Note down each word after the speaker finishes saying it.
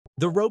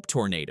The rope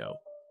tornado.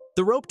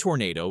 The rope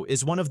tornado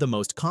is one of the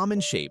most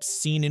common shapes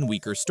seen in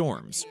weaker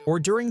storms or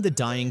during the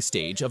dying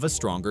stage of a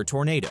stronger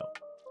tornado.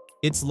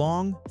 It's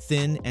long,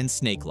 thin, and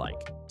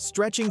snake-like,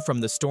 stretching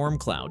from the storm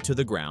cloud to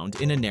the ground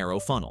in a narrow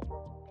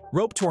funnel.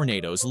 Rope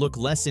tornadoes look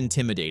less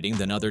intimidating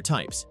than other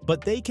types,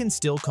 but they can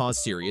still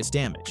cause serious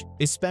damage,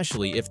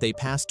 especially if they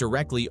pass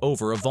directly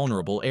over a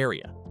vulnerable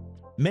area.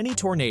 Many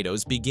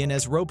tornadoes begin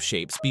as rope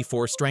shapes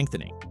before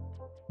strengthening.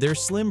 Their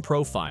slim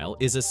profile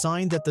is a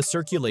sign that the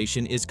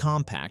circulation is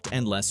compact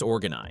and less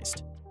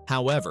organized.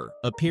 However,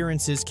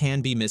 appearances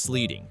can be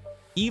misleading.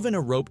 Even a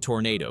rope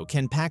tornado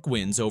can pack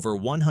winds over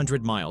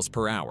 100 miles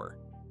per hour.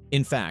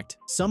 In fact,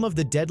 some of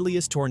the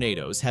deadliest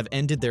tornadoes have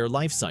ended their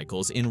life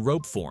cycles in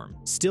rope form,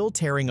 still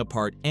tearing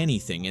apart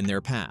anything in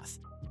their path.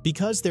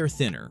 Because they're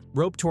thinner,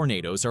 rope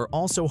tornadoes are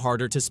also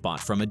harder to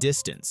spot from a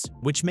distance,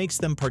 which makes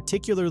them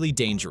particularly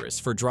dangerous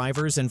for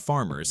drivers and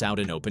farmers out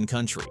in open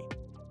country.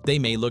 They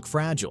may look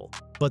fragile,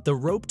 but the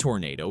rope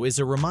tornado is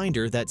a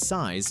reminder that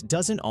size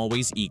doesn't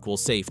always equal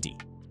safety.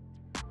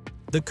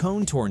 The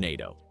cone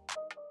tornado.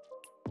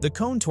 The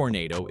cone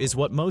tornado is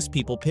what most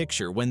people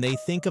picture when they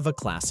think of a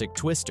classic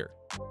twister.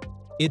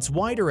 It's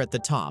wider at the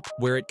top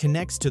where it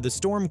connects to the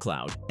storm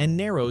cloud and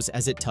narrows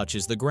as it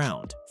touches the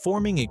ground,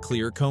 forming a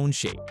clear cone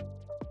shape.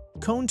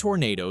 Cone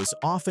tornadoes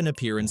often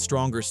appear in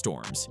stronger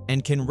storms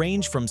and can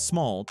range from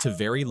small to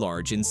very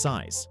large in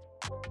size.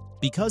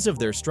 Because of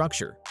their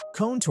structure,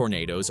 cone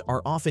tornadoes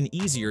are often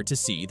easier to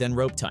see than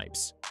rope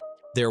types.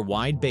 Their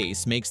wide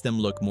base makes them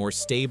look more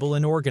stable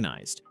and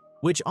organized,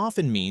 which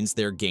often means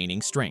they're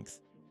gaining strength.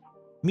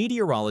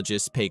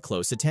 Meteorologists pay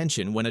close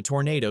attention when a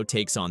tornado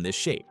takes on this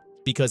shape,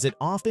 because it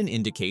often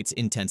indicates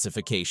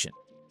intensification.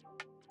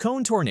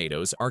 Cone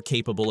tornadoes are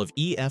capable of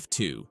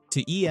EF2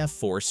 to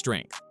EF4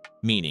 strength,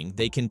 meaning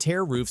they can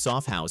tear roofs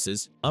off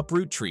houses,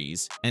 uproot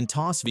trees, and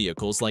toss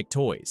vehicles like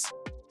toys.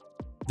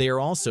 They are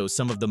also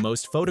some of the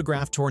most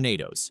photographed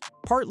tornadoes,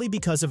 partly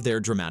because of their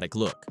dramatic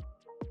look.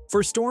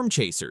 For storm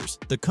chasers,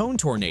 the cone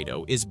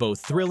tornado is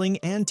both thrilling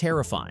and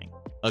terrifying,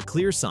 a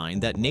clear sign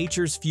that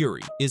nature's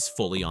fury is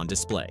fully on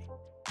display.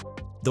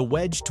 The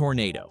wedge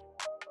tornado.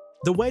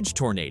 The wedge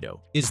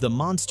tornado is the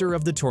monster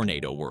of the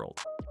tornado world.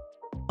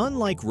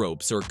 Unlike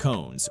ropes or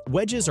cones,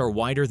 wedges are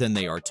wider than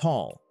they are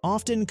tall,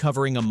 often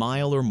covering a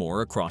mile or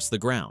more across the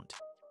ground.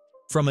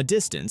 From a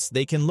distance,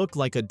 they can look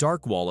like a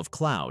dark wall of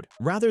cloud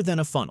rather than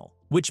a funnel,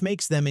 which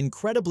makes them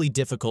incredibly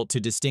difficult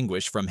to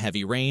distinguish from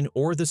heavy rain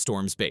or the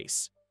storm's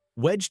base.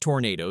 Wedge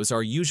tornadoes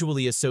are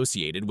usually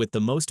associated with the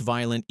most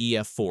violent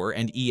EF4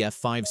 and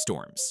EF5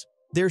 storms.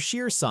 Their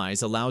sheer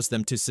size allows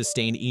them to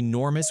sustain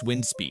enormous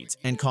wind speeds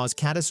and cause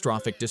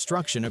catastrophic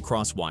destruction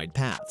across wide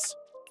paths.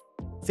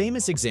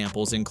 Famous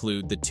examples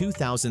include the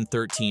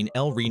 2013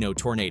 El Reno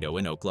tornado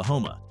in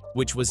Oklahoma,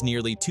 which was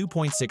nearly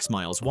 2.6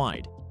 miles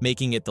wide,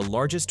 making it the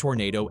largest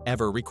tornado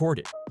ever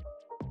recorded.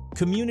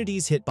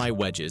 Communities hit by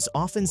wedges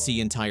often see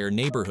entire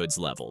neighborhoods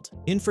leveled,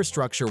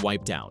 infrastructure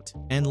wiped out,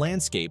 and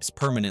landscapes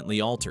permanently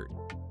altered.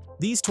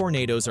 These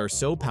tornadoes are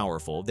so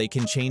powerful they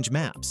can change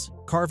maps,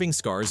 carving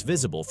scars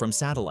visible from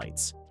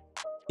satellites.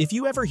 If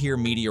you ever hear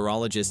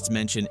meteorologists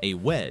mention a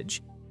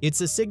wedge,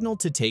 it's a signal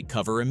to take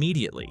cover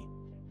immediately.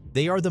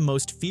 They are the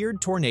most feared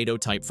tornado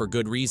type for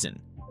good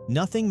reason.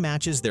 Nothing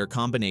matches their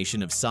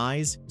combination of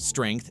size,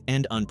 strength,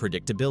 and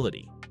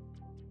unpredictability.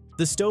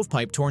 The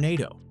stovepipe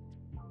tornado.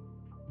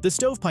 The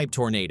stovepipe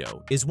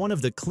tornado is one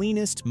of the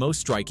cleanest,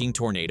 most striking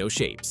tornado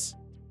shapes.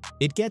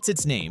 It gets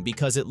its name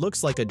because it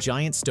looks like a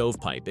giant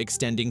stovepipe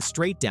extending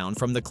straight down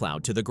from the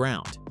cloud to the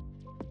ground.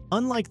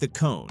 Unlike the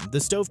cone, the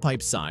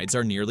stovepipe's sides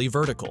are nearly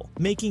vertical,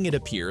 making it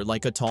appear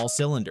like a tall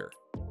cylinder.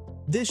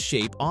 This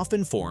shape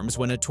often forms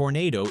when a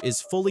tornado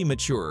is fully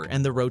mature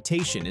and the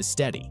rotation is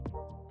steady.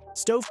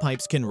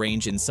 Stovepipes can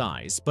range in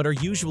size but are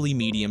usually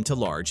medium to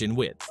large in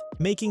width,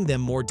 making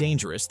them more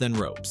dangerous than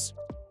ropes.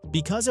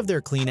 Because of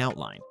their clean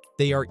outline,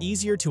 they are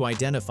easier to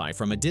identify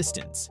from a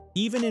distance,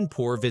 even in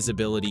poor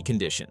visibility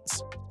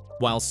conditions.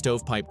 While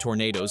stovepipe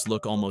tornadoes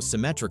look almost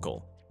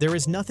symmetrical, there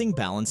is nothing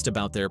balanced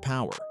about their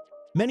power.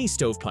 Many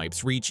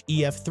stovepipes reach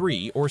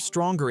EF3 or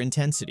stronger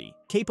intensity,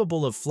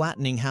 capable of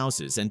flattening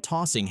houses and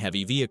tossing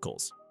heavy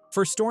vehicles.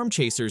 For storm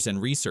chasers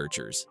and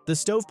researchers, the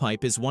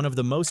stovepipe is one of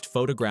the most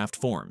photographed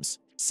forms,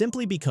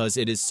 simply because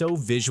it is so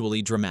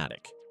visually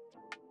dramatic.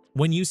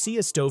 When you see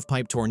a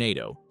stovepipe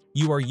tornado,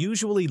 you are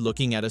usually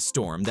looking at a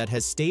storm that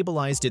has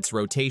stabilized its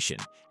rotation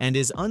and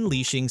is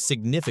unleashing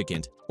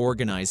significant,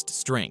 organized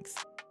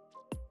strength.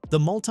 The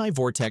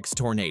multi-vortex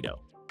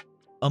tornado.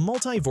 A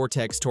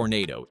multi-vortex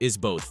tornado is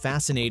both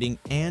fascinating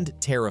and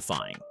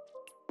terrifying.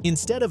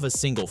 Instead of a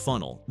single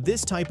funnel,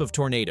 this type of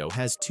tornado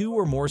has two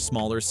or more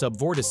smaller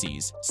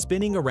subvortices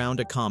spinning around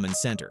a common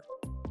center.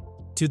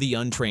 To the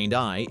untrained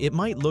eye, it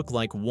might look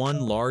like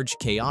one large,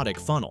 chaotic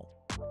funnel.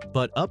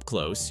 But up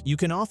close, you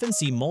can often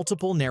see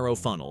multiple narrow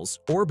funnels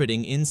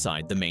orbiting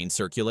inside the main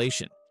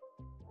circulation.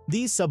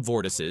 These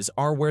subvortices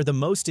are where the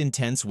most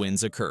intense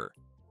winds occur.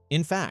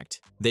 In fact,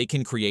 they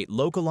can create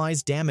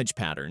localized damage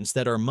patterns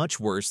that are much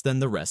worse than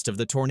the rest of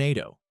the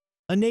tornado.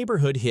 A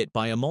neighborhood hit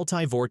by a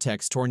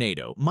multi-vortex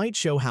tornado might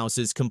show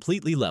houses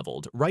completely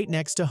leveled right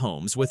next to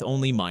homes with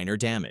only minor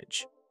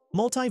damage.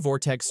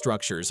 Multi-vortex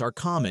structures are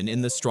common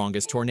in the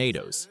strongest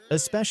tornadoes,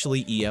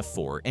 especially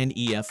EF4 and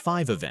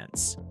EF5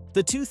 events.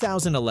 The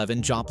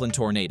 2011 Joplin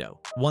tornado,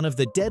 one of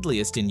the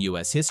deadliest in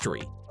U.S.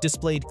 history,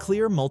 displayed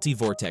clear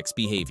multi-vortex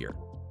behavior.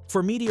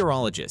 For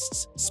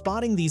meteorologists,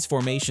 spotting these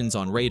formations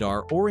on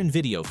radar or in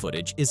video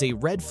footage is a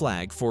red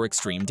flag for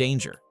extreme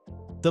danger.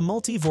 The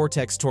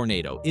multi-vortex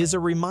tornado is a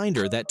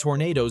reminder that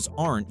tornadoes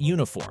aren't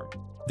uniform.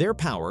 Their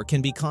power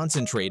can be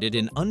concentrated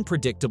in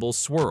unpredictable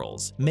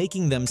swirls,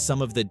 making them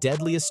some of the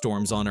deadliest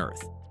storms on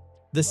Earth.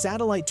 The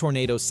satellite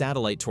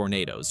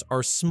tornadoes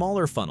are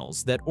smaller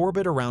funnels that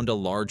orbit around a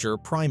larger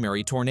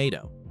primary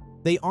tornado.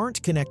 They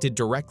aren't connected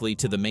directly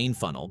to the main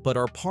funnel but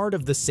are part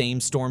of the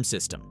same storm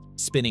system,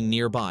 spinning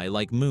nearby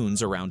like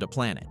moons around a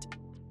planet.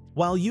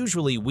 While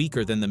usually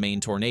weaker than the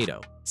main tornado,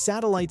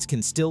 satellites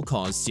can still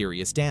cause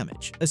serious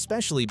damage,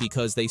 especially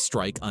because they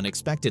strike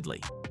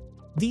unexpectedly.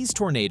 These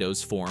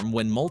tornadoes form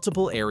when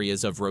multiple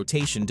areas of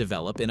rotation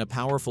develop in a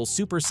powerful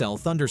supercell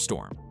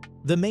thunderstorm.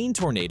 The main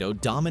tornado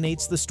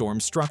dominates the storm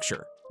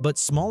structure, but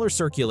smaller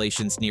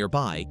circulations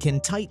nearby can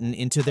tighten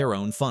into their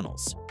own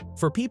funnels.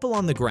 For people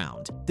on the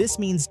ground, this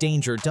means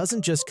danger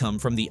doesn't just come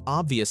from the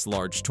obvious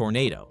large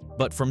tornado,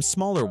 but from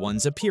smaller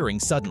ones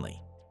appearing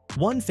suddenly.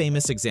 One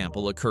famous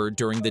example occurred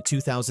during the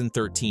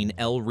 2013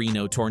 El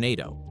Reno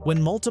tornado, when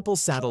multiple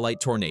satellite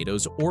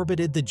tornadoes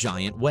orbited the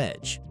giant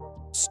wedge.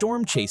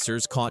 Storm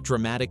chasers caught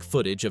dramatic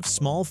footage of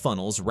small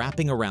funnels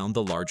wrapping around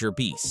the larger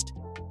beast.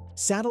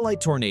 Satellite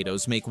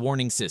tornadoes make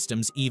warning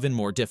systems even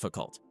more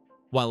difficult.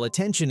 While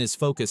attention is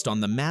focused on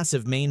the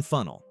massive main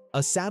funnel,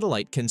 a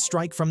satellite can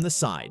strike from the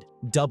side,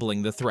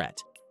 doubling the threat.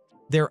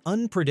 Their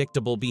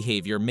unpredictable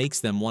behavior makes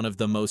them one of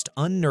the most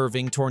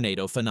unnerving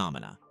tornado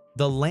phenomena.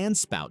 The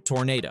landspout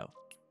tornado.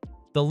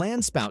 The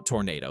landspout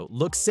tornado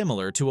looks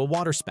similar to a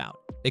waterspout,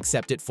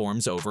 except it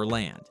forms over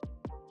land.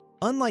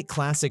 Unlike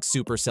classic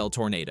supercell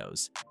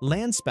tornadoes,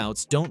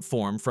 landspouts don't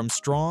form from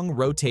strong,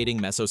 rotating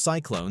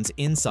mesocyclones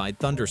inside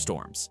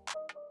thunderstorms.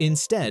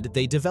 Instead,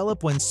 they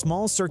develop when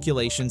small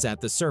circulations at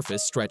the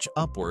surface stretch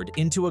upward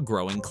into a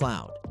growing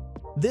cloud.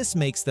 This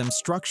makes them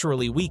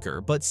structurally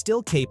weaker but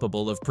still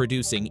capable of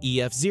producing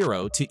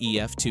EF0 to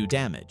EF2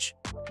 damage.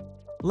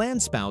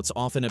 Landspouts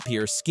often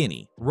appear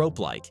skinny,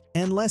 rope-like,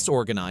 and less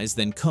organized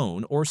than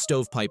cone or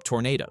stovepipe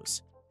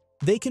tornadoes.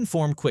 They can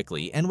form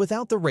quickly and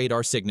without the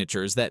radar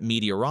signatures that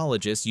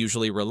meteorologists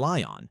usually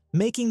rely on,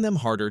 making them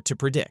harder to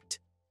predict.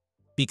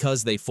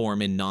 Because they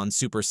form in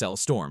non-supercell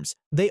storms,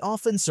 they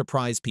often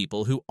surprise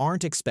people who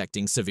aren't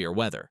expecting severe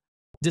weather.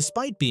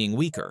 Despite being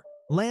weaker,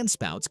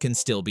 landspouts can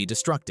still be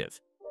destructive.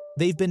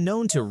 They've been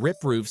known to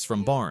rip roofs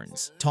from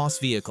barns, toss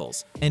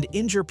vehicles, and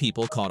injure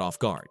people caught off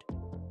guard.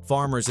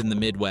 Farmers in the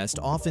Midwest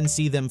often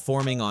see them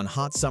forming on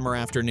hot summer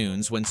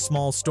afternoons when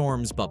small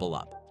storms bubble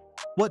up.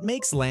 What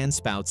makes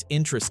landspouts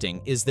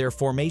interesting is their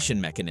formation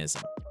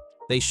mechanism.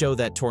 They show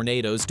that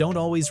tornadoes don't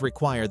always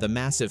require the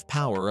massive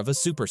power of a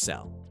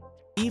supercell.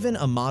 Even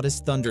a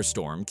modest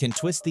thunderstorm can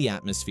twist the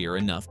atmosphere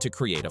enough to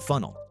create a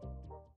funnel.